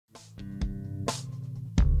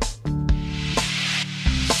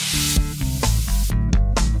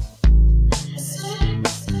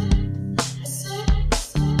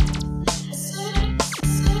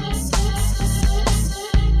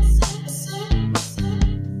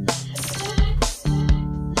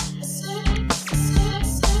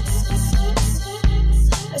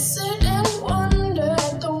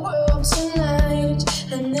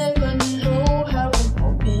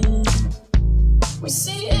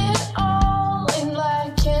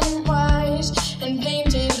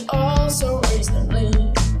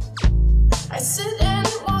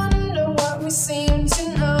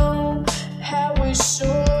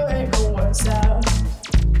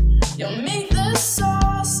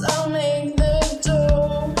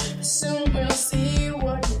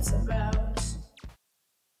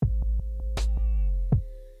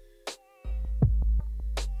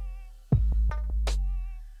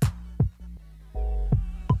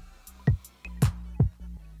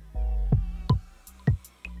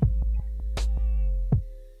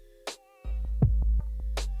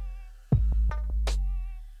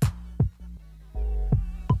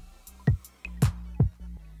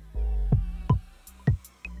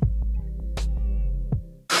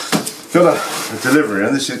got a delivery,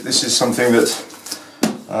 and this is something that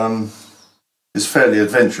is fairly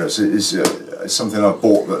adventurous. It is it's something I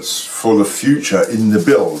bought that's full of future in the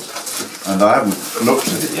build, and I haven't looked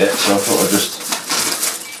at it yet, so I thought I'd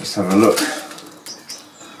just have a look.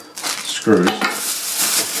 Screws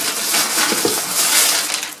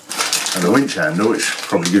and a winch handle, which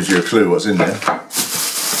probably gives you a clue what's in there.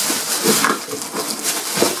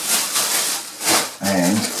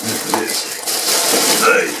 And look at this.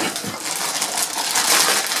 Hey.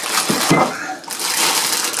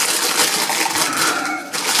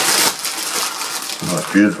 Oh,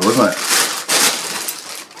 that's beautiful, isn't it?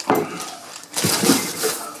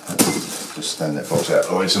 Just stand that box out of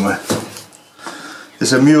the way somewhere.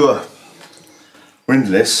 It's a Muir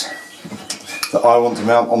windlass that I want to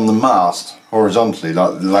mount on the mast horizontally,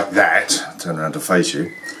 like that. Turn around to face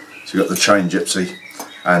you. So you've got the chain gypsy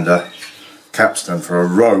and a capstan for a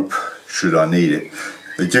rope should I need it.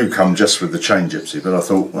 They do come just with the chain gypsy, but I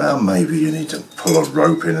thought, well, maybe you need to pull a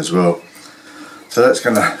rope in as well. So that's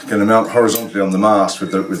gonna mount horizontally on the mast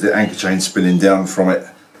with the anchor chain spinning down from it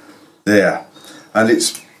there. And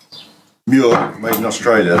it's Muir, made in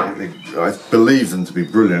Australia. I believe them to be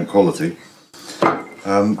brilliant quality.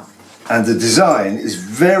 And the design is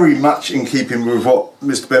very much in keeping with what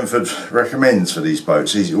Mr. Benford recommends for these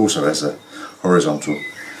boats. He also has a horizontal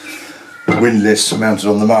windlass mounted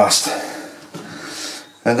on the mast.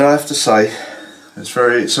 And I have to say, it's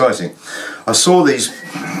very exciting. I saw these,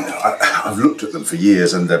 I've looked at them for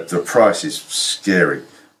years, and the price is scary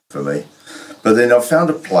for me. But then I found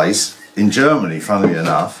a place in Germany, funnily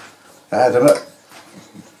enough, that had them at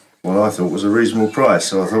what I thought was a reasonable price.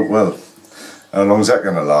 So I thought, well, how long is that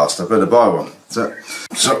going to last? I better buy one. So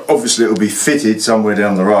obviously it'll be fitted somewhere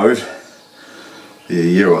down the road. Be a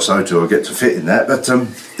year or so till I get to fit in that, but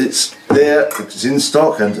it's there, it's in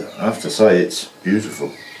stock, and I have to say it's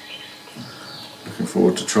beautiful. Looking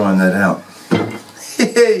forward to trying that out.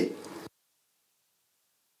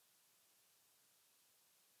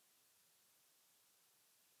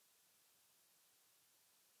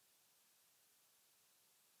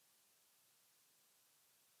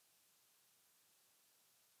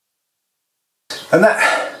 And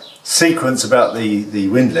that sequence about the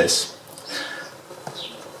windlass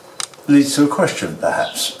leads to a question,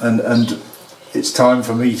 perhaps, and it's time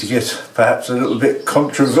for me to get perhaps a little bit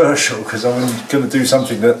controversial, because I'm going to do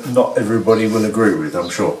something that not everybody will agree with, I'm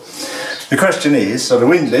sure. The question is, so the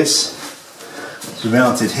windlass will be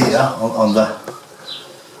mounted here on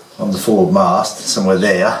the forward mast, somewhere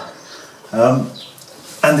there, and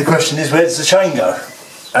the question is, where does the chain go?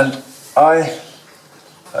 And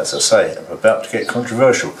as I say, I'm about to get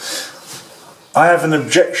controversial. I have an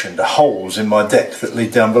objection to holes in my deck that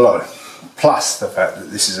lead down below, plus the fact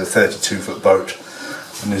that this is a 32-foot boat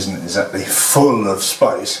and isn't exactly full of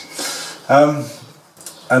space.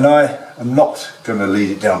 And I am not going to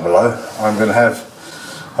lead it down below. I'm going to have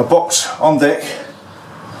a box on deck,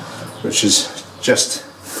 which is just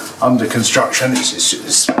under construction.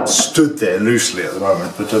 It's stood there loosely at the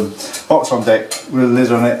moment, but box on deck with a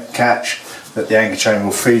lid on it, catch, that the anchor chain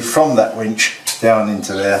will feed from that winch down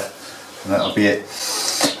into there, and that'll be it.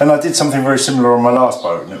 And I did something very similar on my last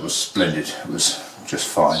boat, and it was splendid. It was just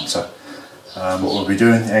fine. So what we'll be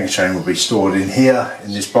doing, the anchor chain will be stored in here,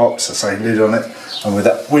 in this box, I say lid on it, and with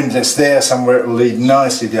that windlass there, somewhere it will lead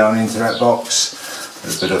nicely down into that box,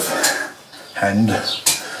 with a bit of hand,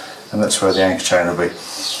 and that's where the anchor chain will be.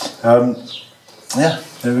 Yeah,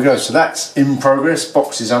 there we go. So that's in progress.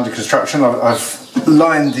 Box is under construction. I've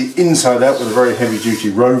lined the inside out with a very heavy duty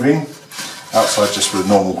roving, outside just with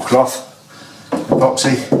normal cloth,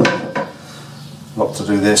 epoxy. A lot to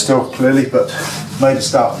do there still, clearly, but made a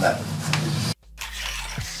start on that.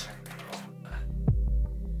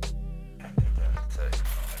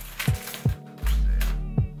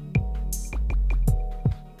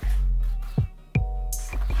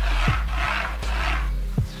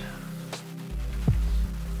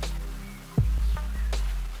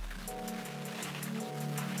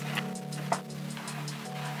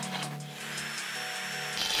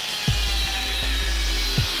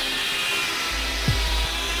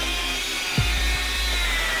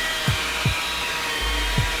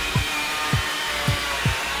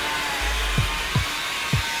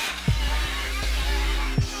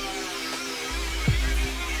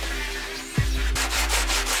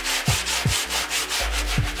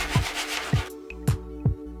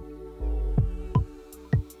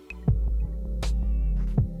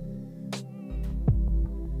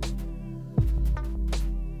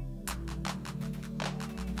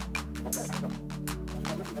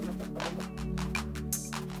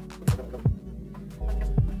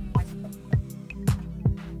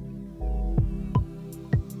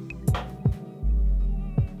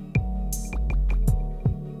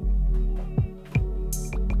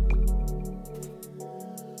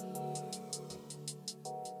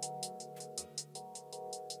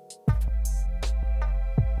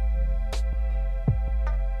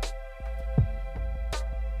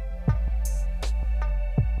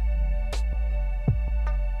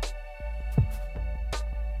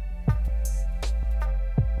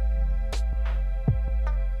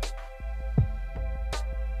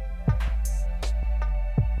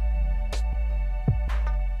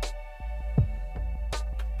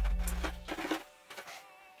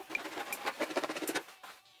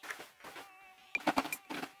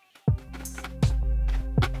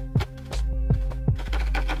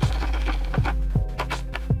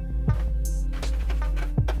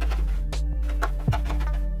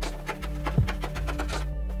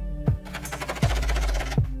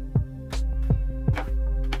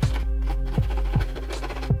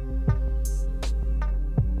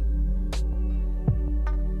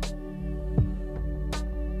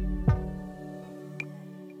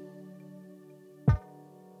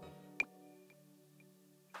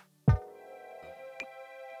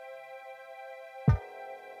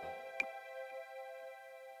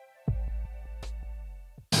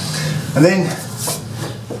 And then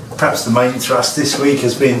perhaps the main thrust this week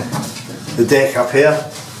has been the deck up here,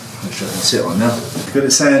 which I can sit on now. Got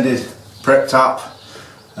it sanded, prepped up,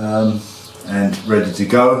 and ready to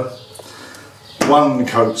go. One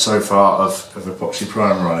coat so far of epoxy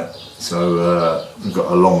primer on it, so we've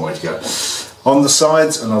got a long way to go. On the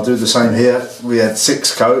sides, and I'll do the same here, we had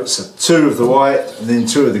 6 coats, so 2 of the white, and then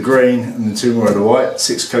 2 of the green, and then 2 more of the white,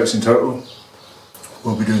 6 coats in total.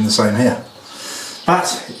 We'll be doing the same here. But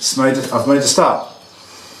I've made a start.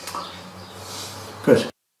 Good.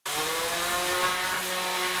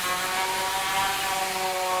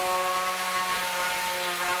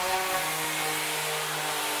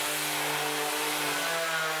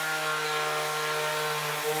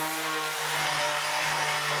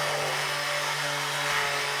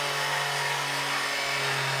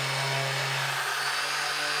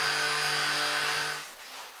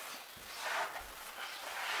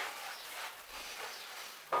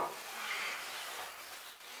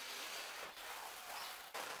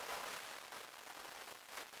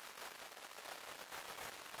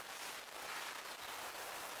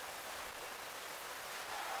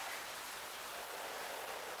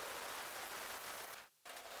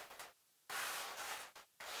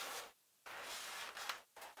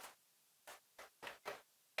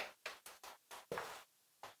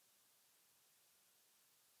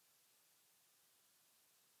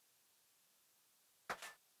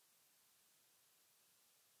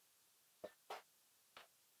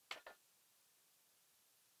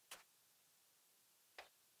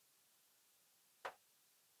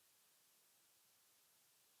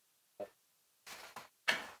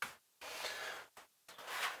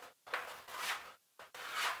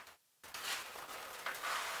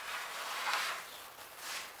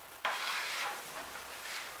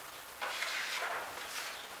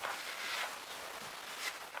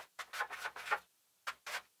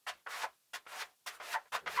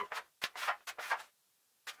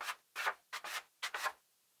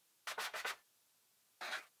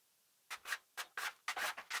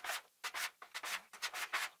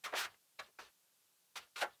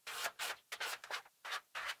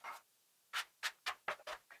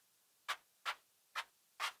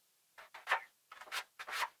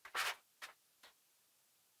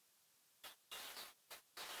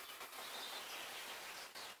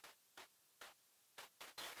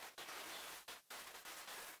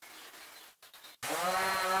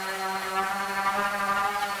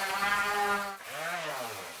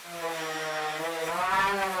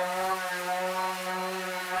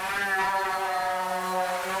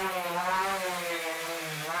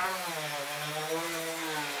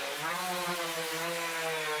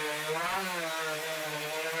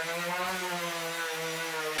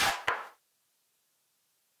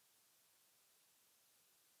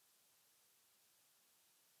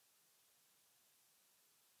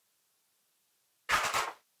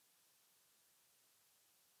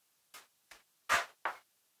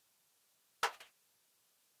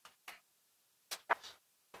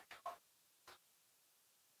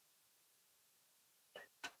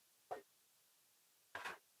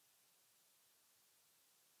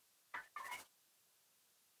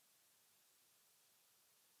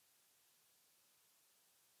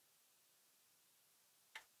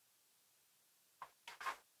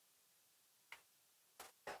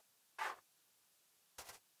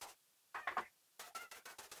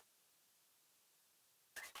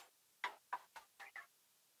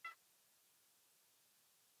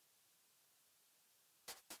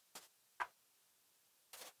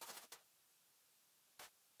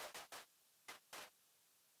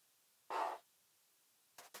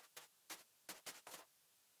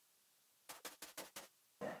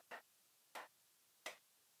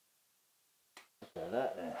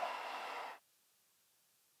 That there.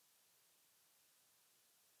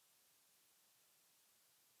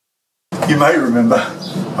 You may remember,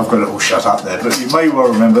 I've got it all shut up there, but you may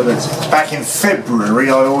well remember that back in February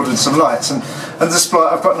I ordered some lights, and the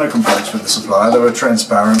supply, I've got no complaints with the supplier. They were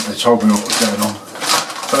transparent, they told me what was going on.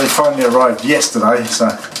 But they finally arrived yesterday, so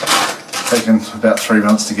it's taken about 3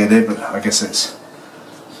 months to get here, but I guess it's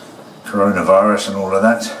coronavirus and all of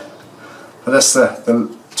that. But that's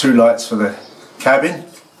the 2 lights for the cabin.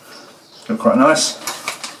 Look quite nice.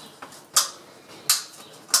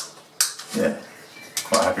 Yeah,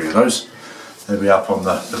 quite happy with those. They'll be up on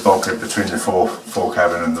the bulkhead between the fore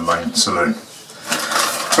cabin and the main saloon.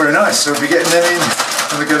 Very nice, so we'll be getting them in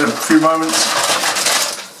when we get a few moments.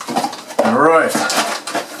 Alright,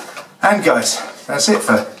 and guys, that's it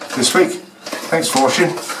for this week. Thanks for watching.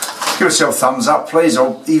 Give yourself a thumbs up please,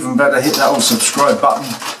 or even better hit that old subscribe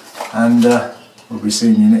button, and we'll be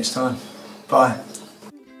seeing you next time. Bye.